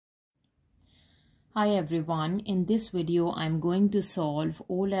Hi everyone, in this video I'm going to solve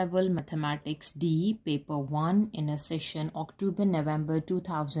O-Level Mathematics D paper 1 in a session October-November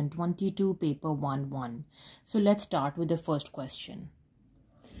 2022 paper 1-1. So let's start with the first question.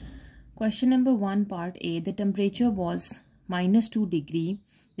 Question number 1 part A, the temperature was -2 degree.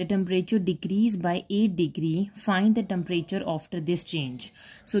 The temperature decreased by 8 degree. Find the temperature after this change.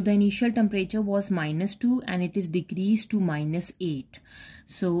 So the initial temperature was -2 and it is decreased to -8.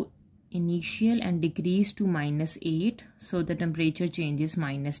 So initial and decrease to -8, so the temperature changes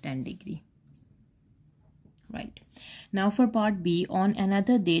 -10 degree. Right. Now for part B, on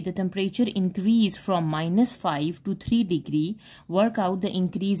another day the temperature increased from -5 to 3 degree. Work out the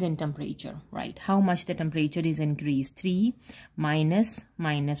increase in temperature. Right. How much the temperature is increased? 3 minus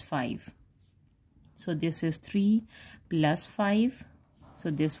 -5. So this is 3 plus 5. So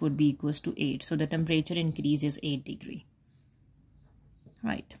this would be equals to 8. So the temperature increase is 8 degree.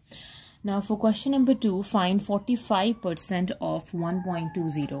 Right. Now for question number 2, find 45% of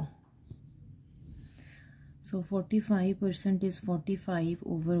 1.20. So 45% is 45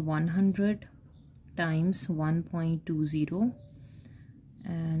 over 100 times 1.20,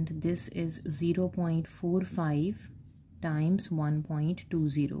 and this is 0.45 times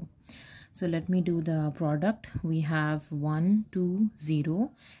 1.20. So let me do the product. We have 120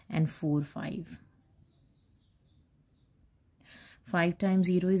 and 45. 5 times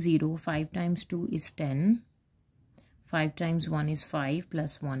 0 is 0, 5 times 2 is 10, 5 times 1 is 5,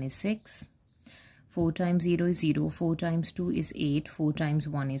 plus 1 is 6, 4 times 0 is 0, 4 times 2 is 8, 4 times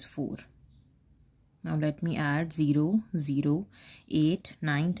 1 is 4. Now let me add 0, 0, 8,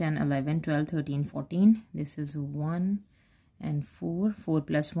 9, 10, 11, 12, 13, 14. This is 1 and 4, 4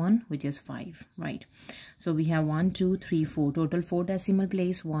 plus 1, which is 5, right? So we have 1, 2, 3, 4, total 4 decimal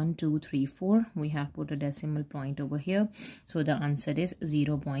place, 1, 2, 3, 4. We have put a decimal point over here. So the answer is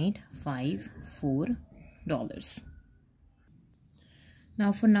 $0.54.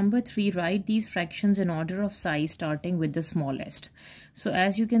 Now for number 3, write these fractions in order of size starting with the smallest. So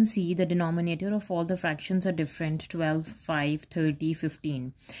as you can see, the denominator of all the fractions are different: 12, 5, 30,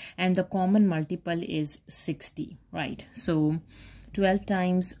 15. And the common multiple is 60, right? So 12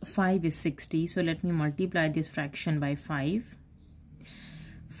 times 5 is 60. So let me multiply this fraction by 5.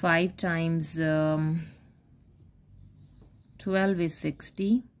 5 times 12 is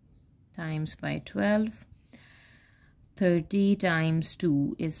 60 times by 12. 30 times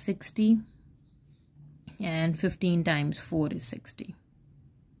 2 is 60, and 15 times 4 is 60,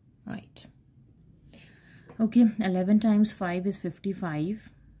 right? Okay, 11 times 5 is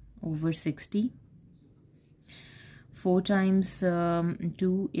 55 over 60. 4 times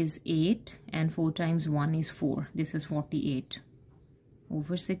 2 is 8, and 4 times 1 is 4. This is 48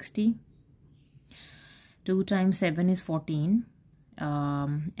 over 60. 2 times 7 is 14,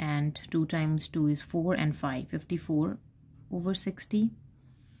 and 2 times 2 is 4, and 5, 54 over 60.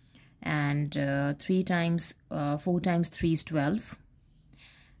 And 4 times 3 is 12,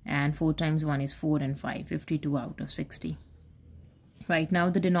 and 4 times 1 is 4, and 5, 52 out of 60. Right, now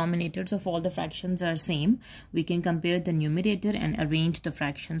the denominators of all the fractions are same. We can compare the numerator and arrange the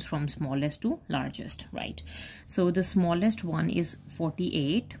fractions from smallest to largest, right? So the smallest one is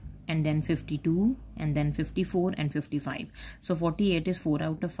 48, and then 52, and then 54 and 55. So 48 is 4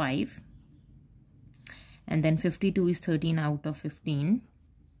 out of 5, and then 52 is 13 out of 15,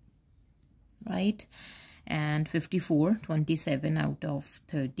 right? And 54, 27 out of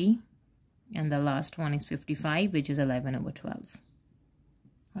 30, and the last one is 55, which is 11 over 12,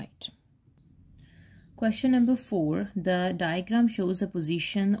 right? Question number 4, the diagram shows the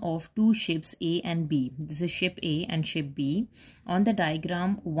position of two ships A and B. This is ship A and ship B. On the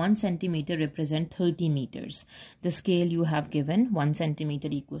diagram, 1 centimeter represents 30 meters. The scale you have given, 1 centimeter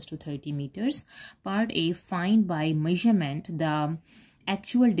equals to 30 meters. Part A, find by measurement the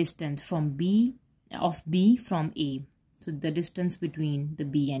actual distance from B from A. So the distance between the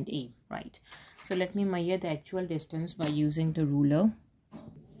B and A, right? So let me measure the actual distance by using the ruler.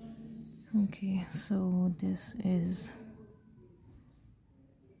 Okay, so this is,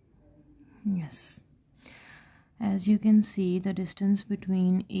 yes, as you can see, the distance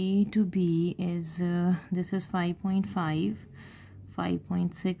between A to B is this is 5.5,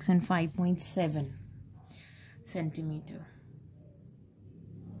 5.6 and 5.7 centimeter,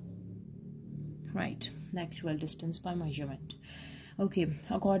 right? The actual distance by measurement. Okay,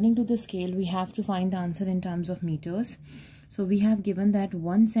 according to the scale, we have to find the answer in terms of meters. So we have given that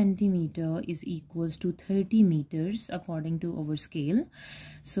 1 centimeter is equals to 30 meters according to our scale.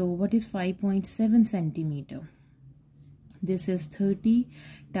 So what is 5.7 centimeter? This is 30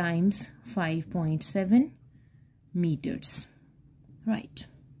 times 5.7 meters, right?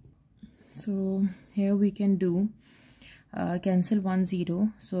 So here we can do cancel 1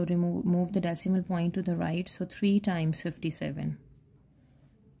 0, so move the decimal point to the right. So 3 times 57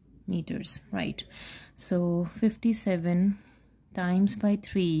 meters, right? So 57 times by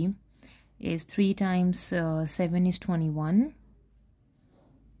 3 is 3 times 7 is 21,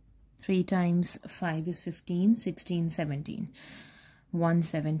 3 times 5 is 15, 16, 17.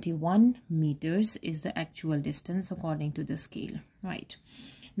 171 meters is the actual distance according to the scale, right?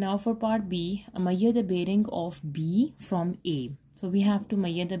 Now for part B, measure the bearing of B from A. So we have to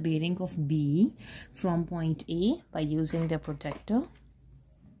measure the bearing of B from point A by using the protractor.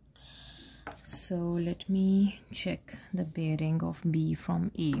 So let me check the bearing of B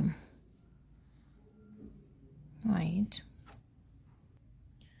from A, right?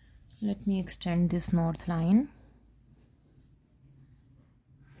 Let me extend this north line,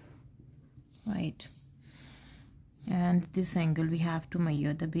 right? And this angle we have to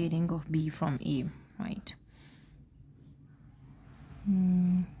measure the bearing of B from A, right?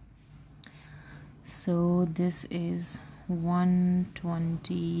 So this is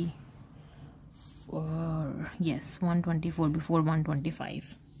 124, yes, 124 before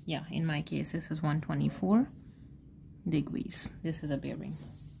 125. Yeah, in my case this is 124 degrees. This is a bearing.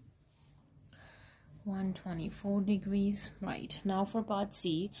 124 degrees, right? Now for part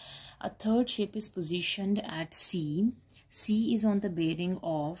C, a third ship is positioned at C. C is on the bearing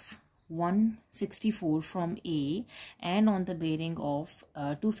of 164 from A and on the bearing of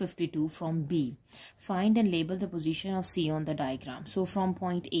 252 from B. Find and label the position of C on the diagram. So from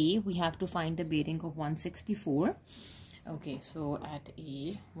point A we have to find the bearing of 164. Okay, so at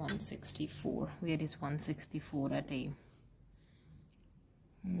A, 164. Where is 164 at A?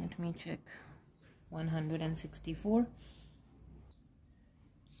 Let me check. 164,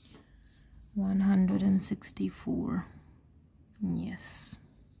 164, yes.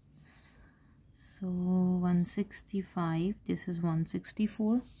 So 165, this is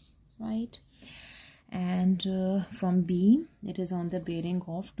 164, right? And from B it is on the bearing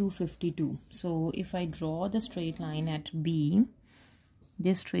of 252. So if I draw the straight line at B,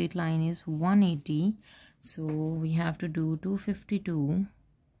 this straight line is 180, so we have to do 252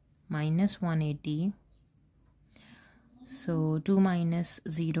 minus 180. So 2 minus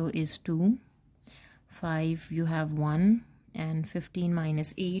 0 is 2, 5 you have 1, and 15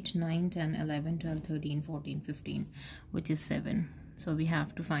 minus 8, 9, 10, 11, 12, 13, 14, 15, which is 7. So we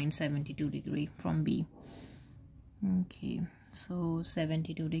have to find 72 degree from B. Okay, so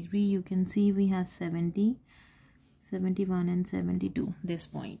 72 degree, you can see we have 70, 71 and 72, this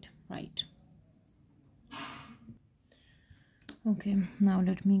point, right? Okay, now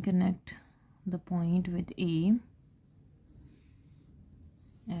let me connect the point with A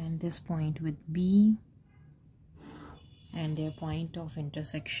and this point with B, and their point of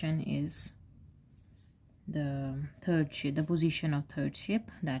intersection is the third ship, the position of third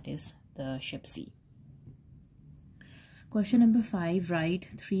ship, that is the ship C. Question number 5, write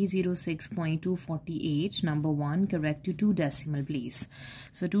 306.248, number 1, correct to 2 decimal place.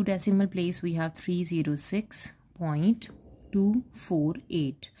 So 2 decimal place we have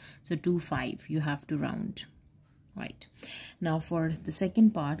 306.248, so 25 you have to round, right? Now for the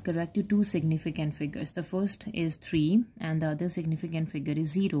second part, correct to 2 significant figures. The first is 3 and the other significant figure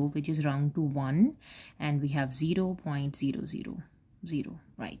is 0, which is round to 1, and we have 0.000,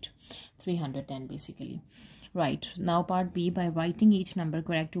 right? 310 basically. Right, now part B, by writing each number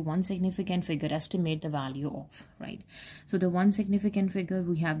correct to 1 significant figure, estimate the value of, right? So the 1 significant figure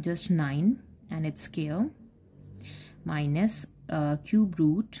we have just 9 and its scale, minus cube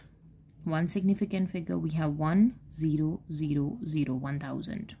root 1 significant figure we have 1 0 0 0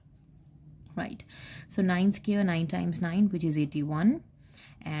 1000, right? So 9 square, 9 times 9, which is 81,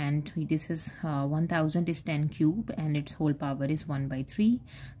 and this is 1000 is 10 cube and its whole power is 1 by 3,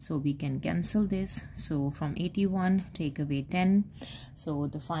 so we can cancel this. So from 81 take away 10, so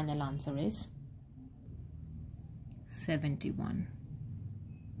the final answer is 71.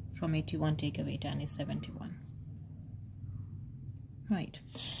 From 81 take away 10 is 71, right?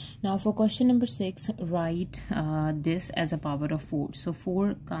 Now for question number 6, write this as a power of 4. So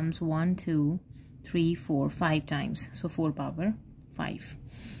 4 comes 1 2 3 4 5 times, so 4 power 5.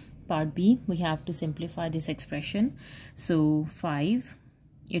 Part B, we have to simplify this expression. So 5,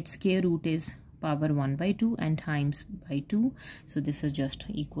 its square root is power 1 by 2 and times by 2, so this is just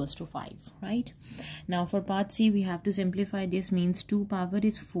equals to 5, right? Now for part C, we have to simplify this, means 2 power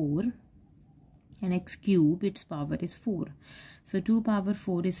is 4 and x cube, its power is 4. So 2 power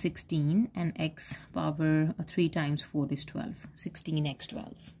 4 is 16 and x power 3 times 4 is 12, 16x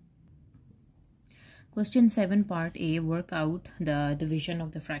 12. Question 7 part A, work out the division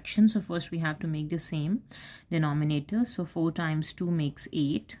of the fraction. So first we have to make the same denominator. So 4 times 2 makes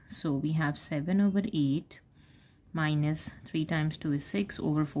 8. So we have 7 over 8 minus 3 times 2 is 6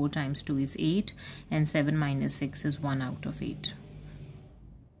 over 4 times 2 is 8, and 7 minus 6 is 1 out of 8.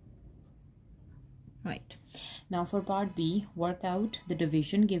 Right. Now for part B, work out the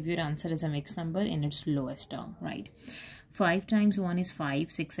division. Give your answer as a mixed number in its lowest term. Right. 5 times 1 is 5,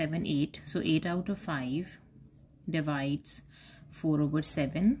 6, 7, 8. So 8 out of 5 divides 4 over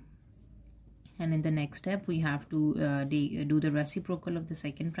 7. And in the next step, we have to do the reciprocal of the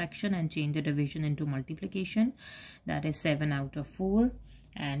second fraction and change the division into multiplication. That is 7 out of 4.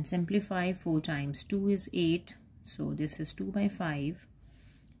 And simplify. 4 times 2 is 8. So this is 2 by 5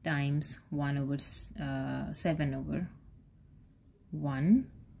 times 1 over 7 over 1.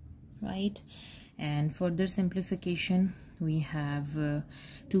 Right. And further simplification, we have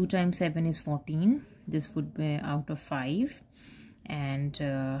 2 times 7 is 14. This would be out of 5. And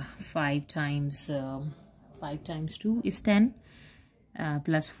 5 times 2 is 10.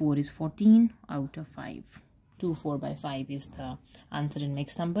 Plus 4 is 14 out of 5. 2, 4 by 5 is the answer in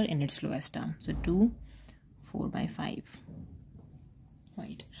mixed number in its lowest term. So 2, 4 by 5.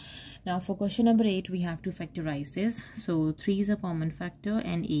 Right. Now for question number 8, we have to factorize this. So 3 is a common factor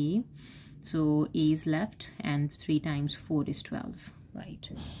and a. So a is left, and 3 times 4 is 12. Right.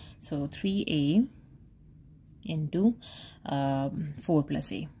 So 3a into 4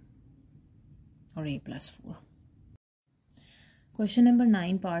 plus a, or a plus 4. Question number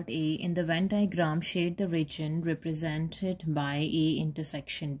 9 part A, in the Venn diagram shade the region represented by A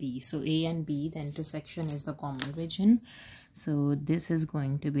intersection B. So A and B, the intersection is the common region. So this is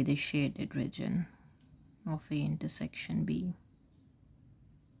going to be the shaded region of A intersection B.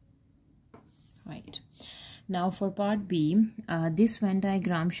 Right. Now for part B, this Venn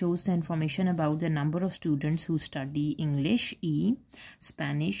diagram shows the information about the number of students who study English E,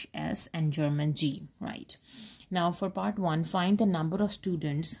 Spanish S, and German G. Right. Now for part 1, find the number of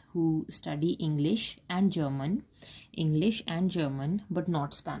students who study English and German, but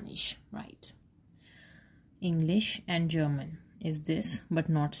not Spanish. Right. English and German is this, but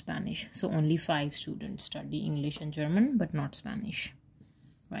not Spanish. So only 5 students study English and German, but not Spanish.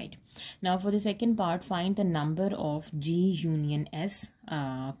 Right. Now for the second part, find the number of G union S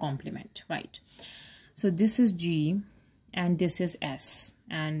complement. Right. So this is G and this is S,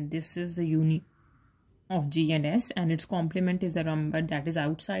 and this is the union of G and S, and its complement is a number that is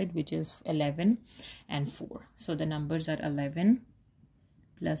outside, which is 11 and 4. So the numbers are 11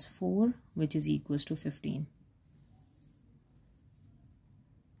 plus 4, which is equals to 15.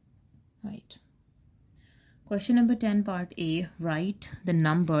 Right. Question number 10 part A, write the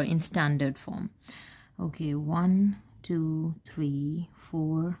number in standard form. Okay, 1, 2, 3,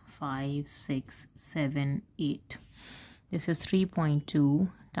 4, 5, 6, 7, 8. This is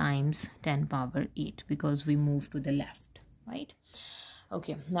 3.2 times 10 power 8 because we move to the left, right?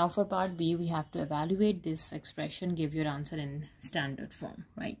 Okay, now for part B, we have to evaluate this expression, give your answer in standard form,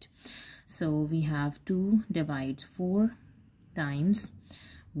 right? So we have 2 divides 4 times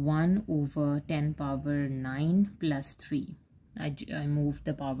 1 over 10 power 9 plus 3. I moved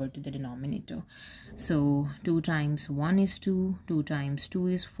the power to the denominator. So 2 times 1 is 2, 2 times 2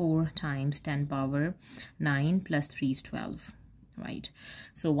 is 4, times 10 power 9 plus 3 is 12, right?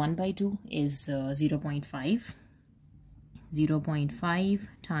 So 1 by 2 is 0.5. 0.5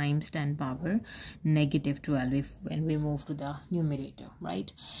 times 10 power negative 12 when we move to the numerator,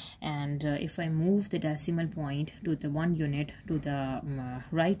 right? And if I move the decimal point to the 1 unit to the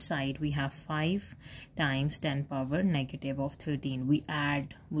right side, we have 5 times 10 power negative of 13. We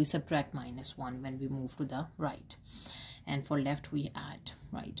subtract minus 1 when we move to the right, and for left we add,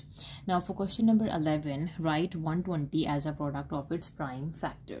 right? Now for question number 11, write 120 as a product of its prime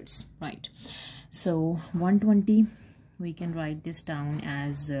factors, right? So 120, we can write this down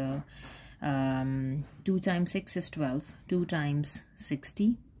as 2 times 6 is 12, 2 times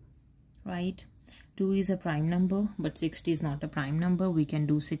 60, right? 2 is a prime number, but 60 is not a prime number. We can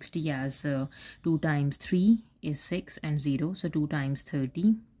do 60 as 2 times 3 is 6 and 0, so 2 times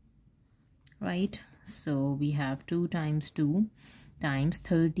 30, right? So we have 2 times 2 times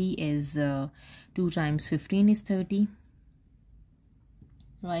 30 is 2 times 15 is 30,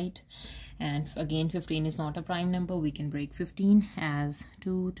 right? And again, 15 is not a prime number. We can break 15 as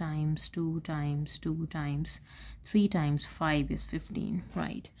 2 times 2 times 2 times 3 times 5 is 15,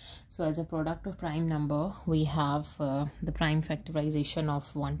 right? So as a product of prime number, we have the prime factorization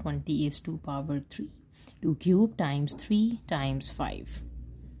of 120 is 2 power 3, 2 cube times 3 times 5,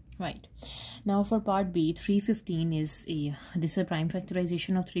 right? Now for part B, 315 is this is a prime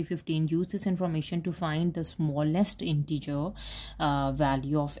factorization of 315. Use this information to find the smallest integer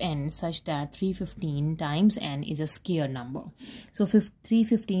value of n such that 315 times n is a square number. So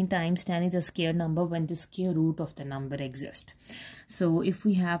 315 times 10 is a square number when the square root of the number exists. So if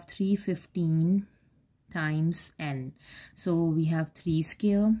we have 315 times n, so we have 3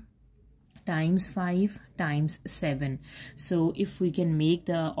 square times 5 times 7. So if we can make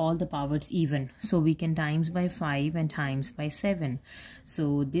all the powers even, so we can times by 5 and times by 7.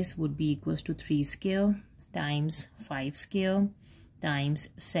 So this would be equals to 3 square times 5 square times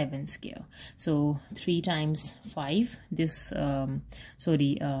 7 square. So 3 times 5, this 5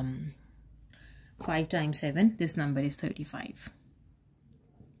 times 7, this number is 35.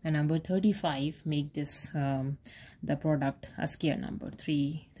 The number 35 make this the product a square number,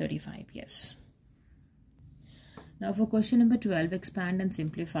 335. Yes. Now for question number 12, expand and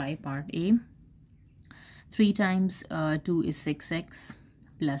simplify part A. 3 times 2 is 6x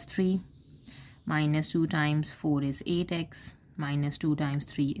plus 3, minus 2 times 4 is 8x, minus 2 times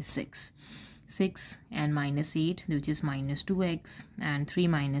 3 is 6. 6 and minus 8, which is minus 2x, and 3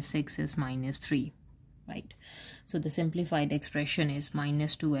 minus 6 is minus 3, right? So the simplified expression is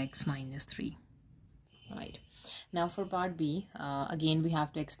minus 2x minus 3, right? Now for part B, again we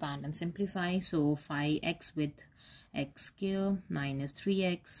have to expand and simplify. So 5x with x square minus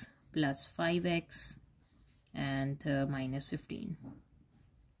 3x plus 5x and minus 15,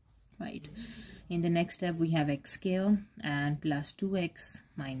 right? In the next step we have x square and plus 2x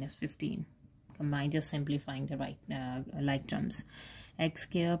minus 15. Combine, just simplifying the like terms. X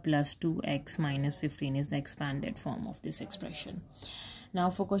square plus 2x minus 15 is the expanded form of this expression. Now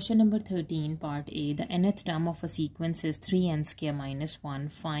for question number 13, part A, the nth term of a sequence is 3n square minus 1.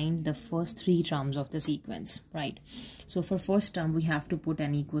 Find the first 3 terms of the sequence, right? So for first term we have to put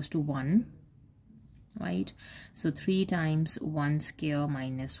n equals to 1, right? So 3 times 1 square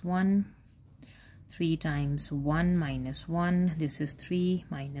minus 1, 3 times 1 minus 1, this is 3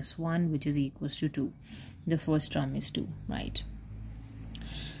 minus 1, which is equals to 2. The first term is 2, right?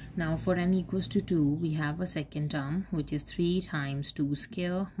 Now for n equals to 2, we have a second term, which is 3 times 2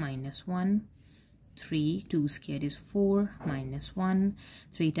 square minus 1, 3, 2 square is 4 minus 1,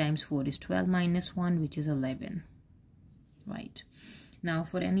 3 times 4 is 12 minus 1, which is 11, right? Now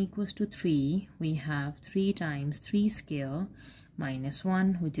for n equals to 3, we have 3 times 3 square minus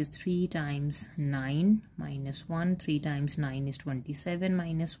 1, which is 3 times 9 minus 1. 3 times 9 is 27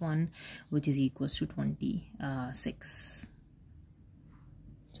 minus 1, which is equals to 26.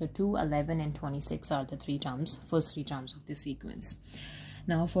 So 2, 11 and 26 are the first three terms of this sequence.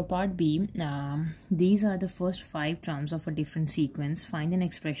 Now for part B, these are the first 5 terms of a different sequence. Find an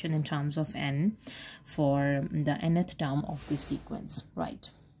expression in terms of n for the nth term of this sequence, right?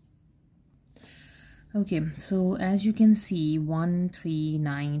 Okay, so as you can see, 1, 3,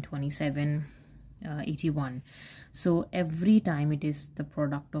 9, 27, 81. So every time it is the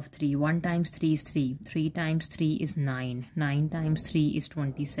product of 3. 1 times 3 is 3. 3 times 3 is 9. 9 times 3 is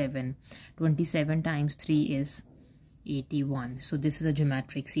 27. 27 times 3 is 81. So this is a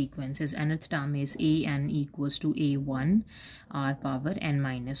geometric sequence. His nth term is an equals to a1 r power n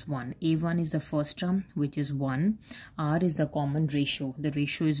minus 1. A1 is the first term, which is 1. R is the common ratio. The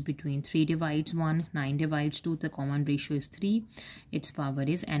ratio is between 3 divides 1, 9 divides 2. The common ratio is 3. Its power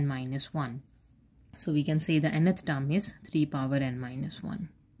is n minus 1. So we can say the nth term is 3 power n minus 1.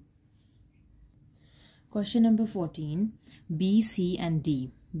 Question number 14. B, C and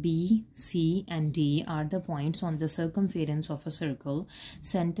D. B, C and D are the points on the circumference of a circle.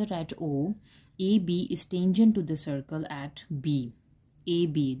 Center at O. AB is tangent to the circle at B.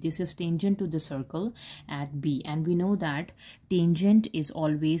 AB, this is tangent to the circle at B, and we know that tangent is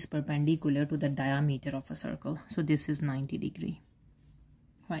always perpendicular to the diameter of a circle. So this is 90 degree,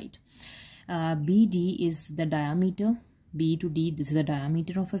 right? BD is the diameter. B to D, this is the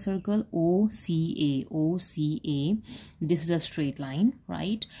diameter of a circle. OCA, this is a straight line,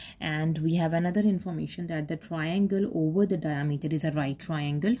 right? And we have another information that the triangle over the diameter is a right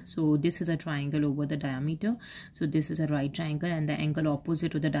triangle. So this is a triangle over the diameter. So this is a right triangle, and the angle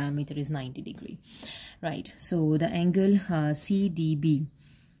opposite to the diameter is 90 degree, right? So the angle CDB,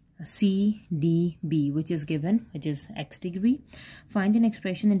 which is given, which is x degree. Find an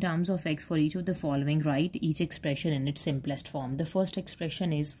expression in terms of x for each of the following. Write each expression in its simplest form. The first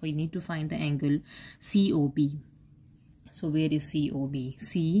expression is, we need to find the angle COB. So where is COB?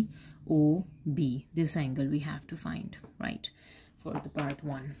 COB, this angle we have to find, right, for the part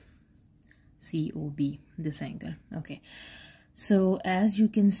 1. COB, this angle. Okay, So as you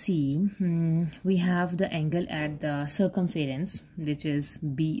can see, we have the angle at the circumference, which is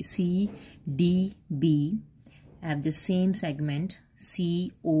BCDB, have the same segment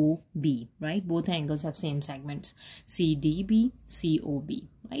COB, right? Both angles have same segments CDB, COB,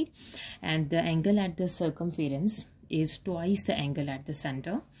 right? And the angle at the circumference is twice the angle at the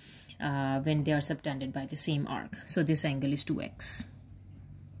center when they are subtended by the same arc. So this angle is 2x,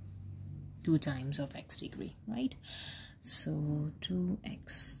 2 times of x degree, right? So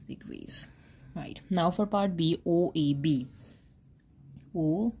 2x degrees, right? Now for part B, OAB,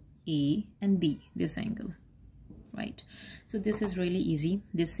 O, A and B, this angle, right? So this is really easy.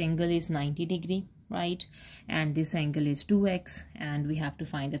 This angle is 90 degree, right? And this angle is 2x, and we have to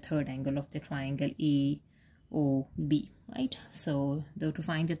find the third angle of the triangle AOB, right? So though to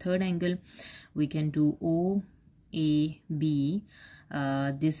find the third angle, we can do OAB.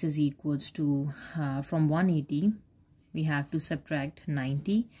 This is equals to from 180 we have to subtract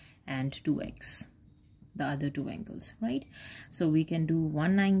 90 and 2x, the other two angles, right? So we can do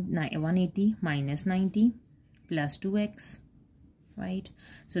 180 minus 90 plus 2x, right?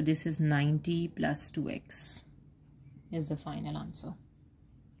 So this is 90 plus 2x is the final answer.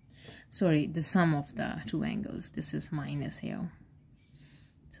 Sorry, the sum of the two angles. This is minus here.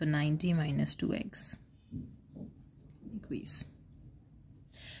 So 90 minus 2x degrees.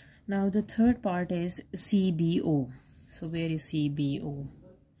 Now the third part is CBO. So where is CBO?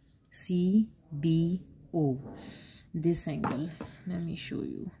 CBO. This angle, let me show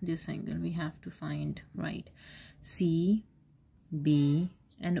you. This angle we have to find, right? C, B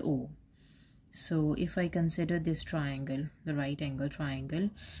and O. So if I consider this triangle, the right angle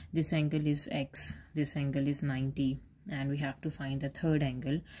triangle, this angle is x, this angle is 90, and we have to find the third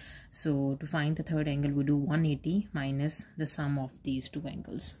angle. So to find the third angle, we do 180 minus the sum of these two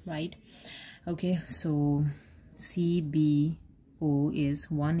angles, right? Okay, so CBO is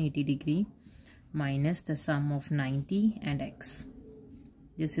 180 degree minus the sum of 90 and x.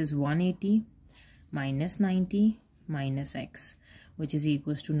 This is 180 minus 90 minus x, which is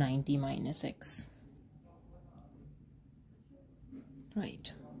equals to 90 minus x,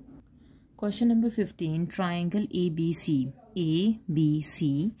 right? Question number 15, triangle ABC.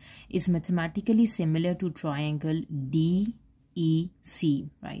 ABC is mathematically similar to triangle DEC,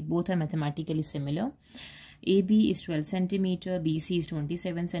 right? Both are mathematically similar. AB is 12 centimeter, BC is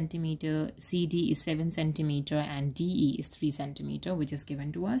 27 centimeter, CD is 7 centimeter, and DE is 3 centimeter, which is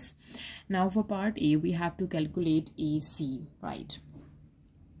given to us. Now for part A, we have to calculate AC, right?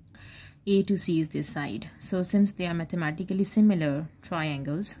 A to C is this side. So since they are mathematically similar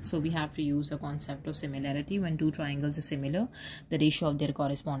triangles, so we have to use the concept of similarity. When two triangles are similar, the ratio of their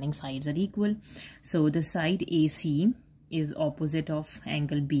corresponding sides are equal. So the side AC is opposite of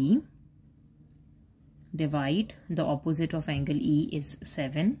angle B. Divide the opposite of angle E is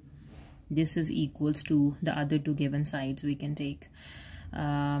 7. This is equals to the other two given sides. We can take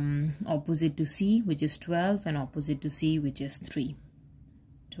opposite to C, which is 12, and opposite to C, which is 3.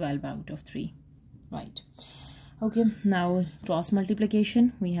 12 out of 3, right? Okay, now cross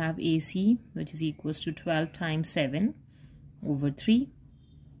multiplication, we have AC, which is equals to 12 times 7 over 3.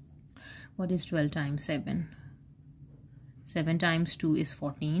 What is 12 times 7? 7 times 2 is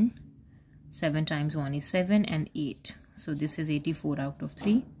 14. 7 times 1 is 7, and 8. So this is 84 out of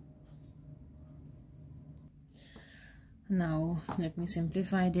 3. Now let me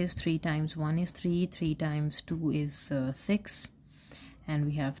simplify this. 3 times 1 is 3. 3 times 2 is 6. And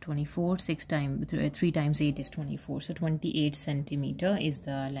we have 24. 3 times 8 is 24. So 28 centimeter is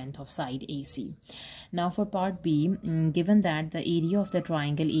the length of side AC. Now for part B, given that the area of the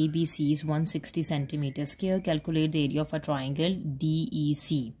triangle ABC is 160 centimeter square, calculate the area of a triangle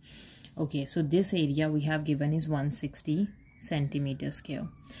DEC. Okay, so this area we have given is 160 centimeter square.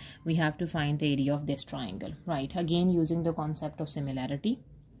 We have to find the area of this triangle, right? Again, using the concept of similarity,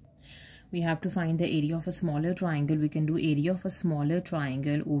 we have to find the area of a smaller triangle. We can do area of a smaller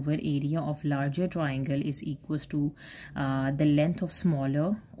triangle over area of larger triangle is equals to the length of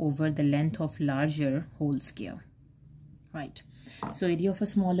smaller over the length of larger whole square, right? So area of a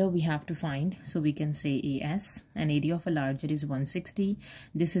smaller we have to find, so we can say AS, and area of a larger is 160.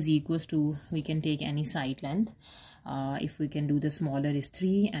 This is equals to, we can take any side length. If we can do the smaller is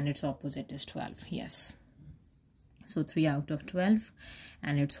 3 and its opposite is 12. Yes, so 3 out of 12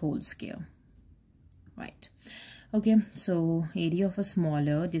 and its whole square, right? Okay, so area of a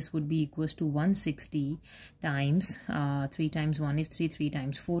smaller, this would be equals to 160 times 3 times 1 is 3, 3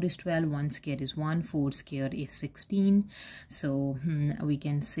 times 4 is 12, 1 square is 1, 4 square is 16. So we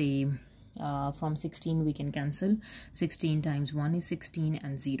can say From 16 we can cancel. 16 times 1 is 16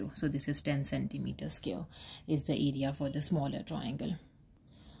 and 0. So this is 10 centimeters square is the area for the smaller triangle.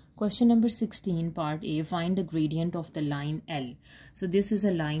 Question number 16, part A, find the gradient of the line L. So this is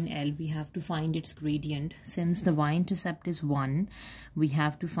a line L. We have to find its gradient. Since the y-intercept is 1, we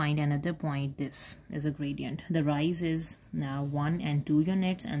have to find another point. This is a gradient. The rise is now 1 and 2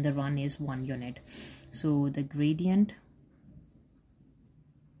 units and the run is 1 unit. So the gradient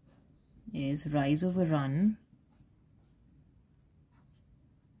is rise over run,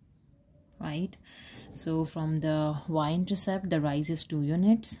 right? So from the y-intercept, the rise is 2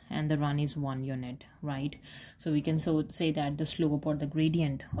 units and the run is 1 unit, right? So we can say that the slope or the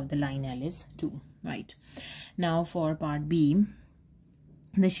gradient of the line L is 2, right? Now for part B,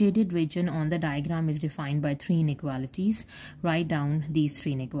 the shaded region on the diagram is defined by 3 inequalities. Write down these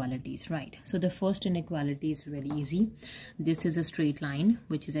 3 inequalities, right? So the first inequality is very easy. This is a straight line,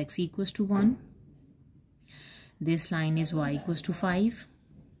 which is x equals to 1. This line is y equals to 5,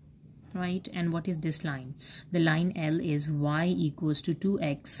 right? And what is this line? The line L is y equals to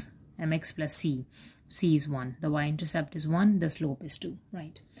 2x mx plus c. C is 1. The y-intercept is 1. The slope is 2,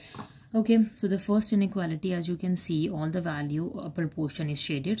 right? Okay, so the first inequality, as you can see, all the value proportion is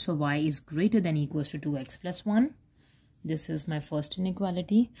shaded. So y is greater than equals to 2x plus 1. This is my first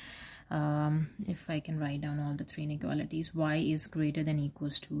inequality. If I can write down all the 3 inequalities, y is greater than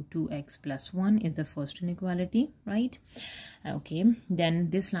equals to 2x plus 1 is the first inequality, right? Okay, then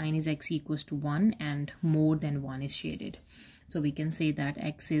this line is x equals to 1 and more than 1 is shaded. So we can say that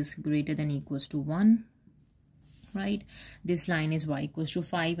x is greater than equals to 1. Right, this line is y equals to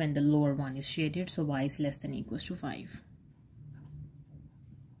 5 and the lower one is shaded, so y is less than equals to 5.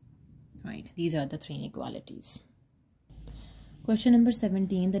 Right, these are the 3 inequalities. Question number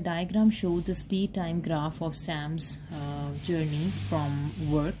 17, the diagram shows the speed time graph of Sam's journey from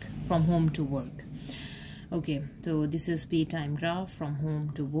home to work. Okay, so this is speed time graph from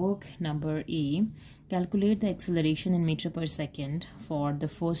home to work. Number A, calculate the acceleration in meter per second for the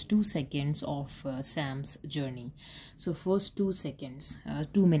first 2 seconds of Sam's journey. So first 2 seconds,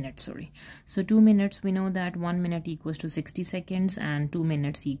 2 minutes, sorry. So 2 minutes, we know that 1 minute equals to 60 seconds and 2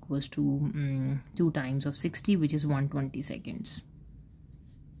 minutes equals to 2 times of 60, which is 120 seconds.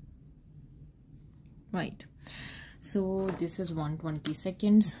 Right. So this is 120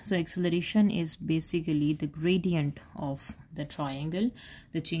 seconds. So acceleration is basically the gradient of the triangle,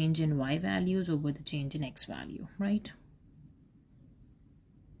 the change in y values over the change in x value, right?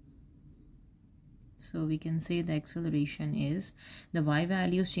 So we can say the acceleration is the y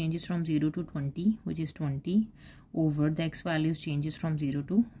values changes from 0 to 20, which is 20, over the x values changes from 0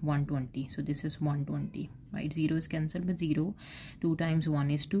 to 120. So this is 120, right? 0 is cancelled with 0. 2 times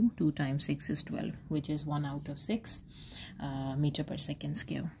 1 is 2. 2 times 6 is 12, which is 1 out of 6 meter per second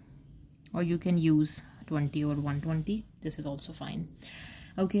scale. Or you can use 20 or 120. This is also fine.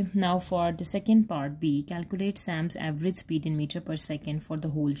 Okay, now for the second part B, calculate Sam's average speed in meter per second for the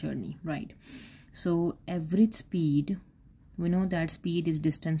whole journey, right? So average speed, we know that speed is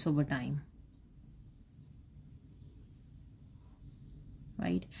distance over time,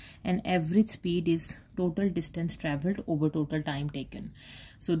 right? And average speed is total distance traveled over total time taken.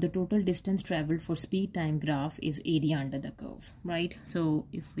 So the total distance traveled for speed time graph is area under the curve, right? So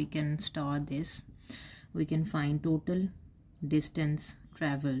if we can start this, we can find total distance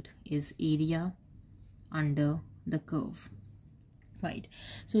traveled is area under the curve. Right,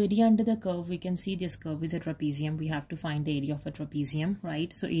 so area under the curve, we can see this curve is a trapezium. We have to find the area of a trapezium,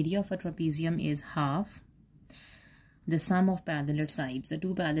 right? So area of a trapezium is half the sum of parallel sides. The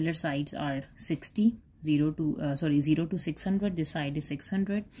 2 parallel sides are 60, 0 to 600. This side is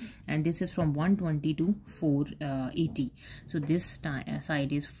 600 and this is from 120 to 480. So this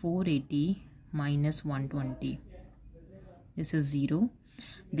side is 480 minus 120. This is 0.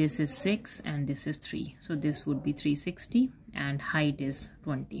 This is 6 and this is 3. So this would be 360 and height is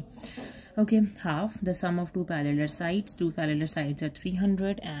 20. Okay, half the sum of 2 parallel sides. 2 parallel sides are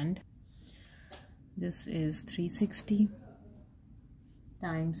 300 and this is 360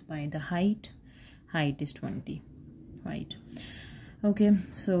 times by the height. Height is 20, right? Okay,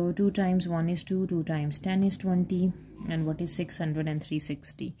 so 2 times 1 is 2. 2 times 10 is 20. And what is 600 and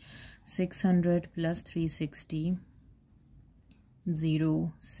 360? 600 plus 360,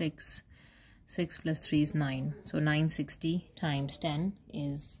 0, 6. 6 plus 3 is 9. So 960 times 10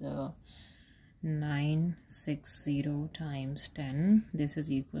 is 960 times 10. This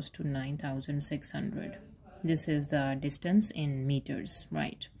is equals to 9,600. This is the distance in meters,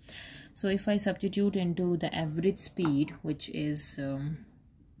 right? So if I substitute into the average speed, which is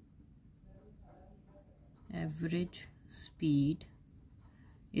average speed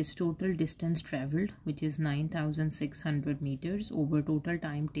is total distance traveled, which is 9,600 meters, over total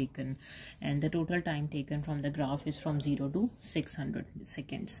time taken, and the total time taken from the graph is from 0 to 600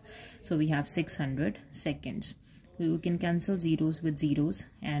 seconds. So we have 600 seconds. We can cancel zeros with zeros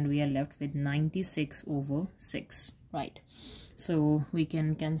and we are left with 96 over 6, right? So we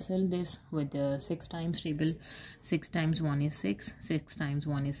can cancel this with the 6 times table. 6 times 1 is 6, 6 times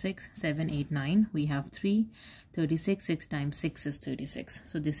 1 is 6, 7, 8, 9, we have 3, 36, 6 times 6 is 36.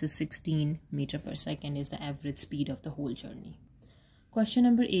 So this is 16 meter per second is the average speed of the whole journey. Question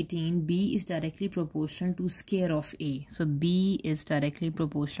number 18, B is directly proportional to square of A. So B is directly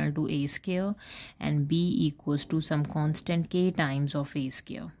proportional to A square and B equals to some constant K times of A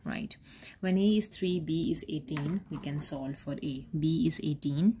square, right? When A is 3, B is 18, we can solve for A. B is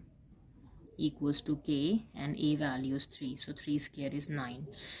 18 equals to K and A value is 3. So 3 square is 9.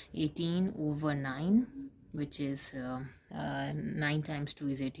 18 over 9, which is 9 times 2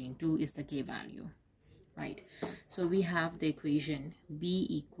 is 18. 2 is the K value. Right, so we have the equation B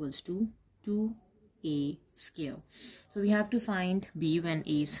equals to 2A square. So we have to find B when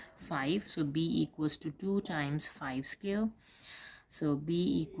A is 5. So B equals to 2 times 5 square. So B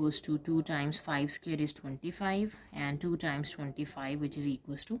equals to 2 times 5 square is 25 and 2 times 25, which is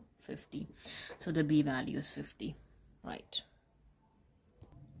equals to 50. So the B value is 50, right?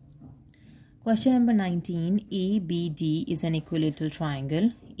 Question number 19, ABD is an equilateral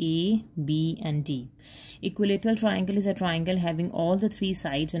triangle. A, B and D. Equilateral triangle is a triangle having all the 3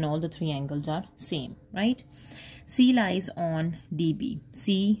 sides and all the 3 angles are same, right? C lies on DB.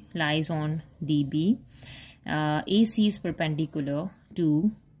 C lies on DB. AC is perpendicular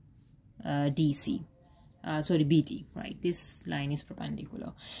to BD, right? This line is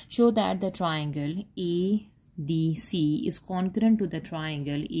perpendicular. Show that the triangle ADC is congruent to the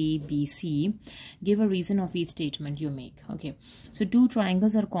triangle ABC. Give a reason of each statement you make. Okay, so 2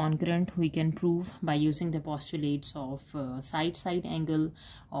 triangles are congruent we can prove by using the postulates of side-side angle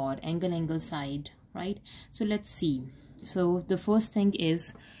or angle-angle side, right? So let's see. So the first thing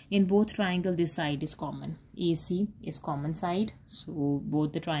is, in both triangle this side is common. AC is common side, so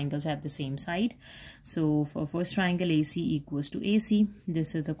both the triangles have the same side. So for first triangle AC equals to AC,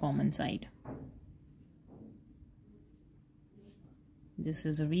 this is the common side. This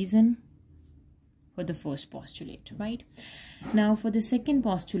is a reason for the first postulate, right? Now for the second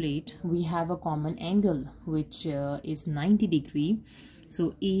postulate, we have a common angle which is 90 degree.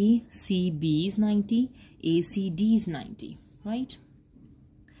 So ACB is 90, ACD is 90, right?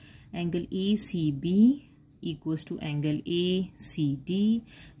 Angle ACB equals to angle ACD.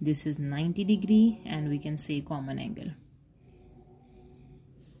 This is 90 degree and we can say common angle,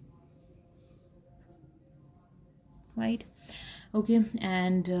 right? Okay,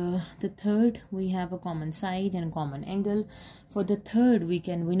 and the third, we have a common side and common angle. For the third, we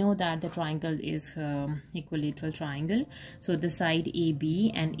know that the triangle is equilateral triangle. So the side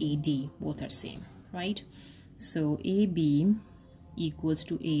AB and AD both are same, right? So AB equals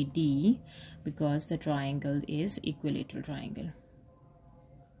to AD because the triangle is equilateral triangle.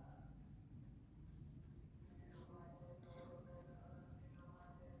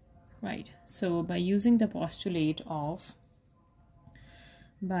 Right, so by using the postulate of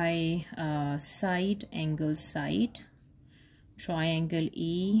side angle side, triangle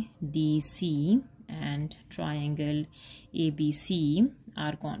ADC and triangle ABC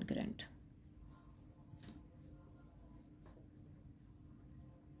are congruent.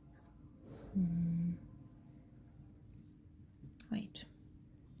 Right.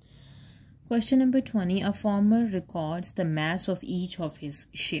 Question number 20. A farmer records the mass of each of his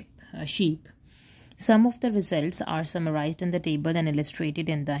sheep. Some of the results are summarized in the table and illustrated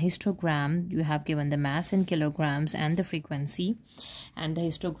in the histogram. You have given the mass in kilograms and the frequency, and the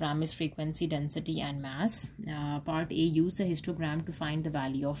histogram is frequency, density and mass. Part A, use the histogram to find the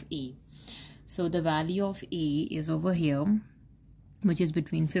value of A. So the value of A is over here, which is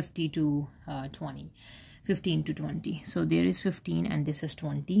between 15 to 20. So there is 15 and this is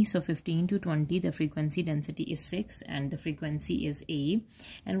 20. So 15 to 20, the frequency density is 6 and the frequency is A.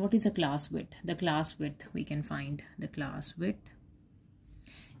 And what is the class width? The class width, we can find the class width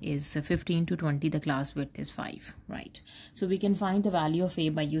is 15 to 20, the class width is 5, right? So we can find the value of A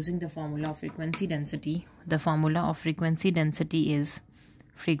by using the formula of frequency density. The formula of frequency density is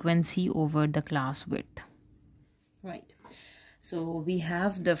frequency over the class width, right? So we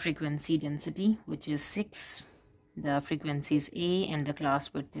have the frequency density, which is 6. The frequency is A and the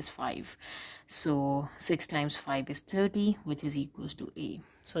class width is 5. So 6 times 5 is 30, which is equals to A.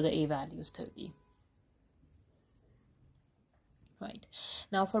 So the A value is 30. Right.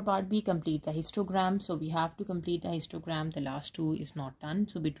 Now for part B, complete the histogram. So we have to complete the histogram. The last two is not done.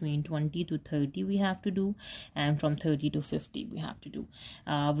 So between 20 to 30 we have to do, and from 30 to 50 we have to do.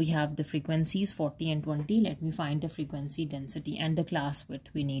 We have the frequencies 40 and 20. Let me find the frequency density and the class width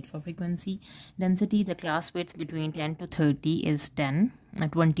we need for frequency density. The class width between 10 to 30 is 10.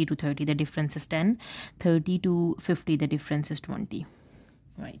 20 to 30 the difference is 10. 30 to 50 the difference is 20.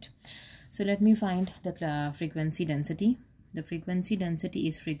 Right. So let me find the frequency density. The frequency density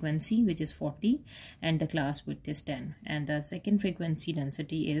is frequency, which is 40, and the class width is 10. And the second frequency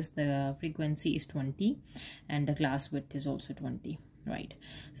density is the frequency is 20, and the class width is also 20. Right.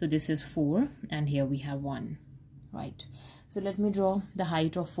 So this is 4, and here we have 1. Right. So let me draw the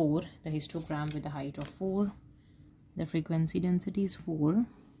height of 4, the histogram with the height of 4. The frequency density is 4.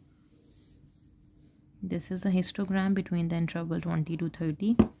 This is the histogram between the interval 20 to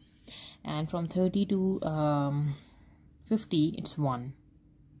 30, and from 30 to 50 it's 1,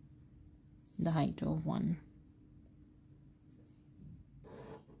 the height of 1.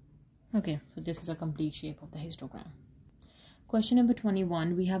 Okay, so this is a complete shape of the histogram. Question number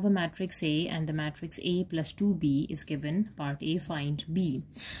 21, we have a matrix A and the matrix A plus 2B is given. Part A, find B.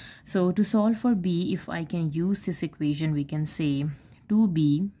 So to solve for B, if I can use this equation, we can say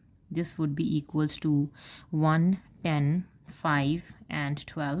 2B, this would be equals to 1, 10, 5 and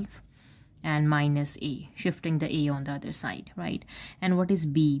 12. And minus A, shifting the A on the other side, right? And what is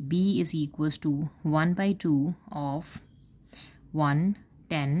B? B is equals to 1 by 2 of 1,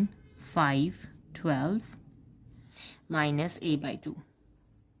 10, 5, 12 minus A by 2,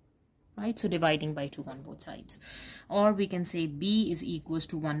 right? So dividing by 2 on both sides. Or we can say B is equals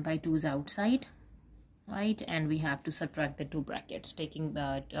to 1 by 2 is outside, right? And we have to subtract the 2 brackets, taking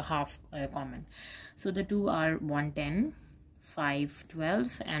the half common. So the 2 are 1, 10, 5,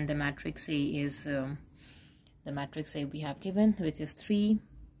 12, and the matrix A is the matrix A we have given, which is 3,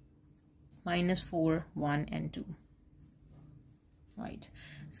 minus 4, 1 and 2. Right.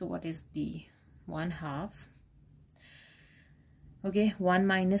 So what is B? 1 half. Okay, 1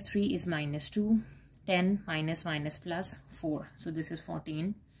 minus 3 is minus 2, 10 minus minus plus 4. So this is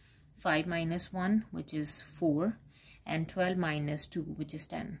 14, 5 minus 1, which is 4, and 12 minus 2, which is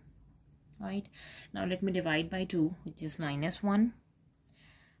 10. Right. Now let me divide by 2, which is minus 1.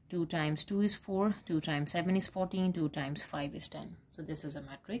 2 times 2 is 4. 2 times 7 is 14. 2 times 5 is 10. So this is a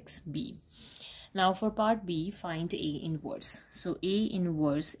matrix B. Now for part B, find A inverse. So A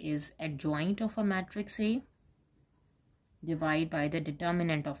inverse is adjoint of a matrix A. Divide by the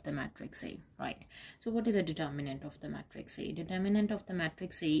determinant of the matrix A. Right. So what is the determinant of the matrix A? Determinant of the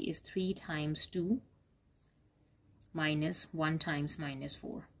matrix A is 3 times 2 minus 1 times minus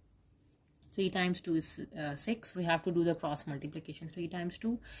 4. 3 times 2 is 6. We have to do the cross multiplication. 3 times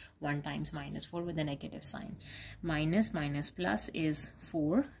 2, 1 times minus 4 with a negative sign. Minus minus plus is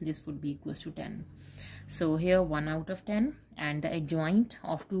 4. This would be equals to 10. So here 1 out of 10. And the adjoint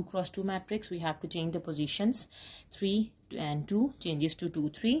of 2 cross 2 matrix, we have to change the positions. 3 and 2 changes to 2,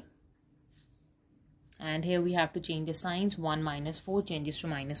 3. And here we have to change the signs. 1 minus 4 changes to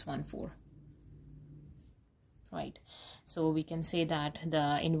minus 1, 4. Right. So we can say that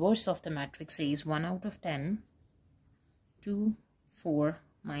the inverse of the matrix A is 1 out of 10, 2, 4,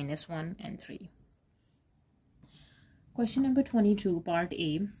 minus 1 and 3. Question number 22, part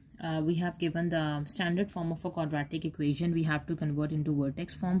A. We have given the standard form of a quadratic equation. We have to convert into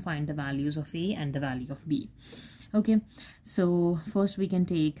vertex form, find the values of A and the value of B. Okay, so first we can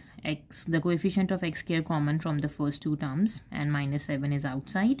take x, the coefficient of x square common from the first 2 terms, and minus 7 is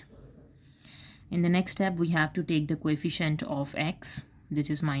outside. In the next step, we have to take the coefficient of x, which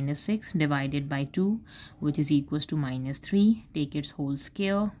is minus 6, divided by 2, which is equals to minus 3. Take its whole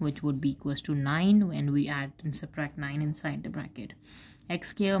square, which would be equals to 9 when we add and subtract 9 inside the bracket. X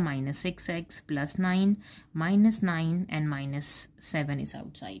square minus 6x plus 9, minus 9 and minus 7 is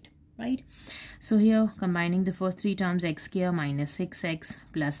outside. Right? So here, combining the first 3 terms, x square minus 6x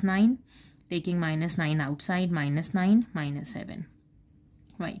plus 9, taking minus 9 outside, minus 9, minus 7.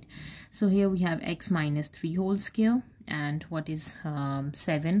 Right. So here we have x minus 3 whole square, and what is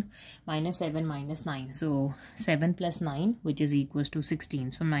 7 minus 7 minus 9. So 7 plus 9, which is equals to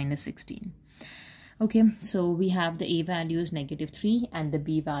 16. So minus 16. Okay. So we have the A value is negative 3 and the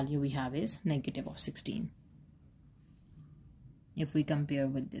B value we have is negative of 16. If we compare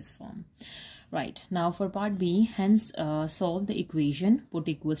with this form. Right. Now for part B, hence solve the equation, put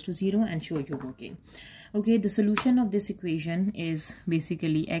equals to 0 and show you working. Okay, the solution of this equation is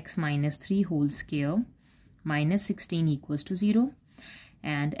basically x minus 3 whole square minus 16 equals to 0.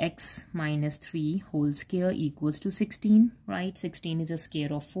 and x minus 3 whole square equals to 16, right? 16 is a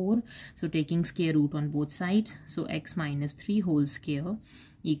square of 4, so taking square root on both sides, so x minus 3 whole square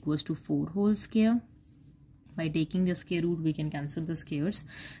equals to 4 whole square. By taking the square root, we can cancel the squares,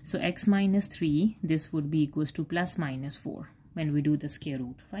 so x minus 3, this would be equals to plus minus 4 when we do the square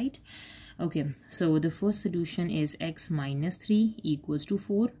root, right? Okay, so the first solution is x minus 3 equals to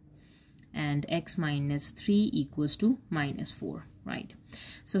 4 and x minus 3 equals to minus 4, right?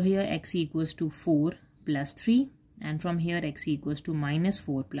 So here x equals to 4 plus 3, and from here x equals to minus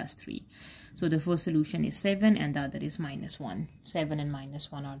 4 plus 3. So the first solution is 7 and the other is minus 1. 7 and minus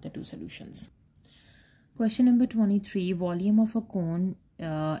 1 are the two solutions. Question number 23, volume of a cone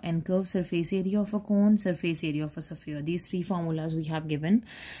and curved surface area of a cone, surface area of a sphere. These three formulas we have given.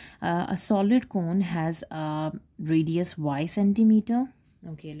 A solid cone has a radius y centimeter.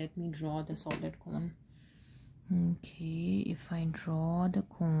 Okay, let me draw the solid cone. Okay, if I draw the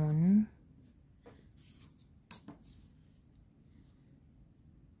cone,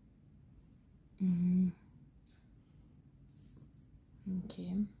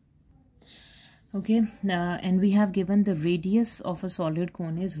 okay, and we have given the radius of a solid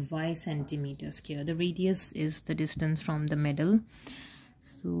cone is y centimeter square. The radius is the distance from the middle.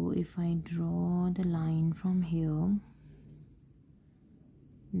 So if I draw the line from here,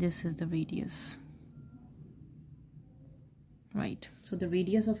 this is the radius, right? So the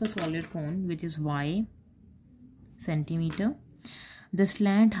radius of a solid cone, which is y centimeter. The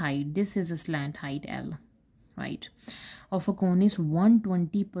slant height, this is a slant height L, right, of a cone is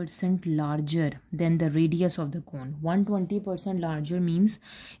 120% larger than the radius of the cone. 120% larger means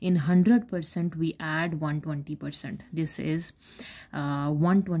in 100% we add 120%. This is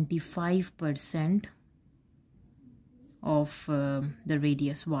 125% of the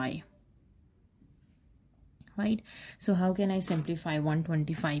radius y, right? So how can I simplify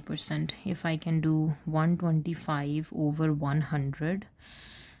 125%? If I can do 125 over 100,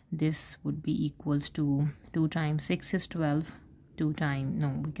 this would be equals to 2 times 6 is 12, 2 times,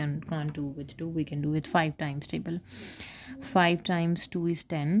 no, we can't do with 2, we can do with 5 times table. 5 times 2 is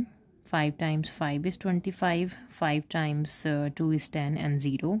 10, 5 times 5 is 25, 5 times 2 is 10 and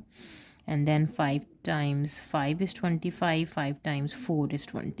 0, and then 5 times 5 is 25, 5 times 4 is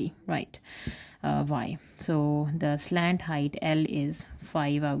 20, right? Y. So the slant height L is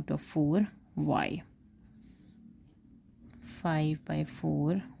 5 out of 4 y. 5 by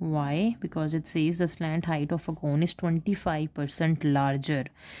 4 y, because it says the slant height of a cone is 25% larger.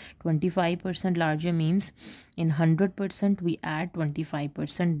 25% larger means in 100% we add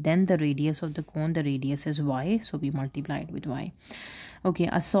 25%, then the radius of the cone, the radius is y, so we multiply it with y. Okay,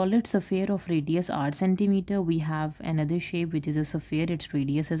 a solid sphere of radius r centimeter. We have another shape which is a sphere, its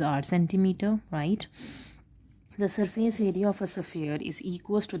radius is r centimeter, right? The surface area of a sphere is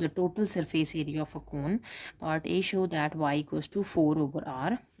equals to the total surface area of a cone. Part A show that y equals to 4 over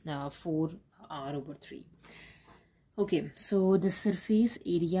r, 4r over 3. Okay, so the surface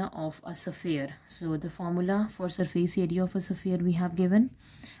area of a sphere. So the formula for surface area of a sphere we have given,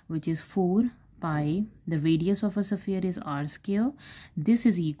 which is 4 pi, the radius of a sphere is r square. This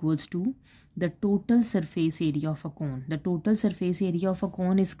is equals to the total surface area of a cone. The total surface area of a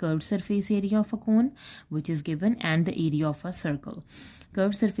cone is curved surface area of a cone, which is given, and the area of a circle.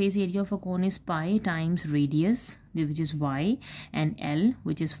 Curved surface area of a cone is pi times radius, which is y, and L,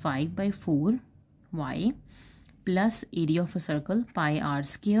 which is 5 by 4 y, plus area of a circle pi r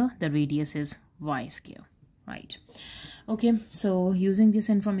square, the radius is y square, right? Okay, so using this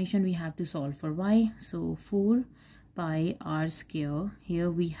information we have to solve for y. So 4 pi r square, here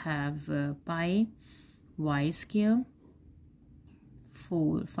we have pi y square,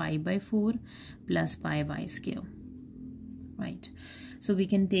 5 by 4 plus pi y square, right? So we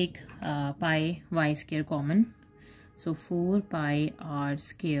can take pi y square common. So 4 pi r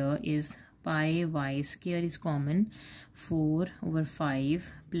square is pi y square is common, 4 over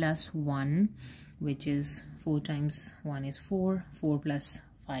 5 plus 1, which is 4 times 1 is 4, 4 plus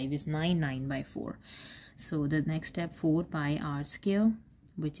 5 is 9, 9 by 4. So the next step, 4 pi r square,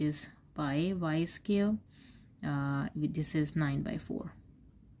 which is pi y square, this is 9 by 4,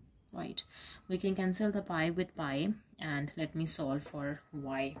 right? We can cancel the pi with pi, and let me solve for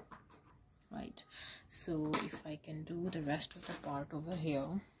y, right? So if I can do the rest of the part over here,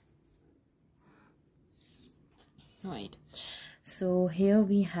 right? So here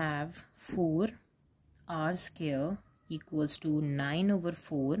we have 4 r square equals to 9 over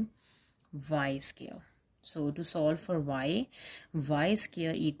 4 y square. So to solve for y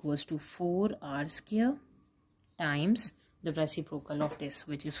square equals to 4 r square times the reciprocal of this,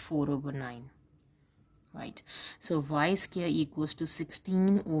 which is 4 over 9, right? So y square equals to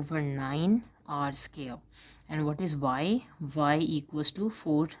 16 over 9 r square. And what is y? Y equals to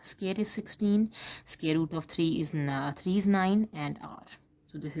 4 square is 16, square root of 3 is 9, and r.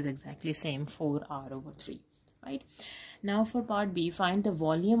 So this is exactly same, 4r over 3, right? Now for part B, find the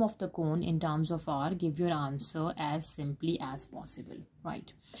volume of the cone in terms of r. Give your answer as simply as possible,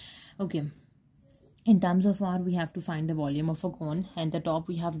 right? Okay. In terms of r, we have to find the volume of a cone, and the top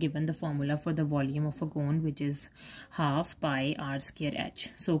we have given the formula for the volume of a cone, which is half pi r square h.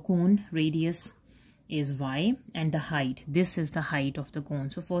 So cone radius is y, and the height, this is the height of the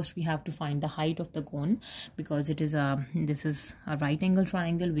cone. So first we have to find the height of the cone, because it is this is a right angle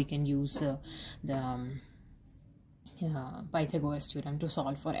triangle. We can use the Pythagoras theorem to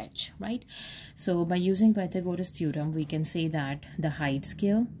solve for h, right? So by using Pythagoras theorem, we can say that the height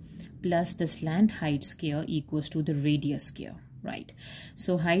square plus the slant height square equals to the radius square, right?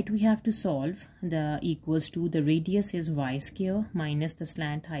 So height we have to solve, the equals to the radius is y square minus the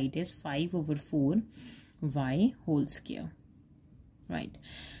slant height is 5 over 4 y whole square, right?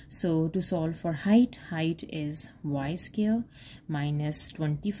 So to solve for height, height is y square minus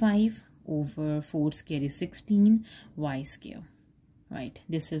 25 over 4 square is 16 y square, right?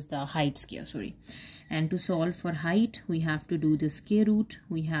 This is the height square, sorry. And to solve for height, we have to do the square root.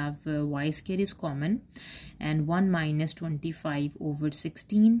 We have y square is common, and 1 minus 25 over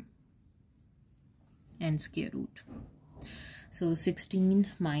 16 and square root. So 16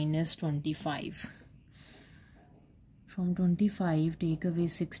 minus 25. From 25, take away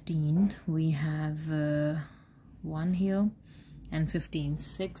 16. We have 1 here. And 15,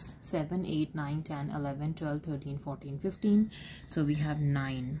 6, 7, 8, 9, 10, 11, 12, 13, 14, 15. So we have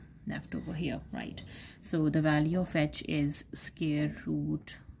 9 left over here, right? So the value of h is square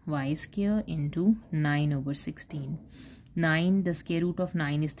root y square into 9 over 16. 9, the square root of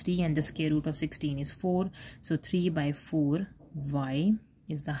 9 is 3, and the square root of 16 is 4. So 3 by 4 y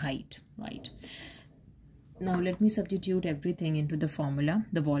is the height, right? Now let me substitute everything into the formula,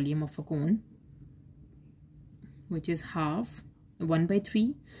 the volume of a cone, which is half 1 by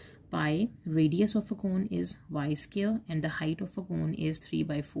 3 pi, radius of a cone is y square, and the height of a cone is 3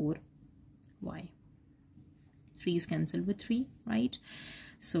 by 4 y. 3 is cancelled with 3, right?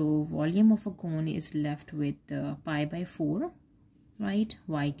 So volume of a cone is left with pi by 4, right,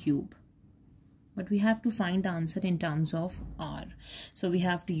 y cube. But we have to find the answer in terms of r. So we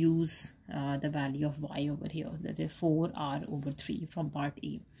have to use the value of y over here, that is 4r over 3 from part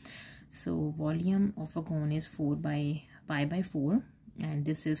A. So volume of a cone is 4 by pi by 4, and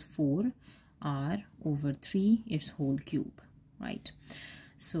this is 4 r over 3 its whole cube, right?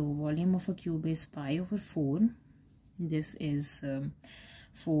 So volume of a cube is pi over 4. This is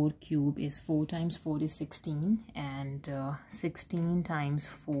 4 cube is 4 times 4 is 16, and 16 times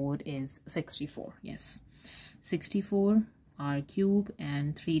 4 is 64. Yes, 64 r cube,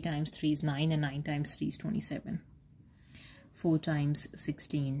 and 3 times 3 is 9, and 9 times 3 is 27. 4 times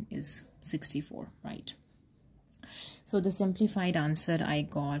 16 is 64, right? So the simplified answer I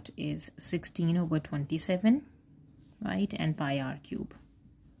got is 16 over 27, right, and pi r cube.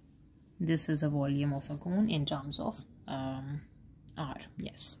 This is a volume of a cone in terms of r,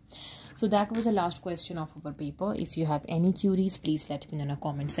 yes. So that was the last question of our paper. If you have any queries, please let me know in the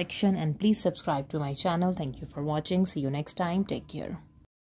comment section, and please subscribe to my channel. Thank you for watching. See you next time. Take care.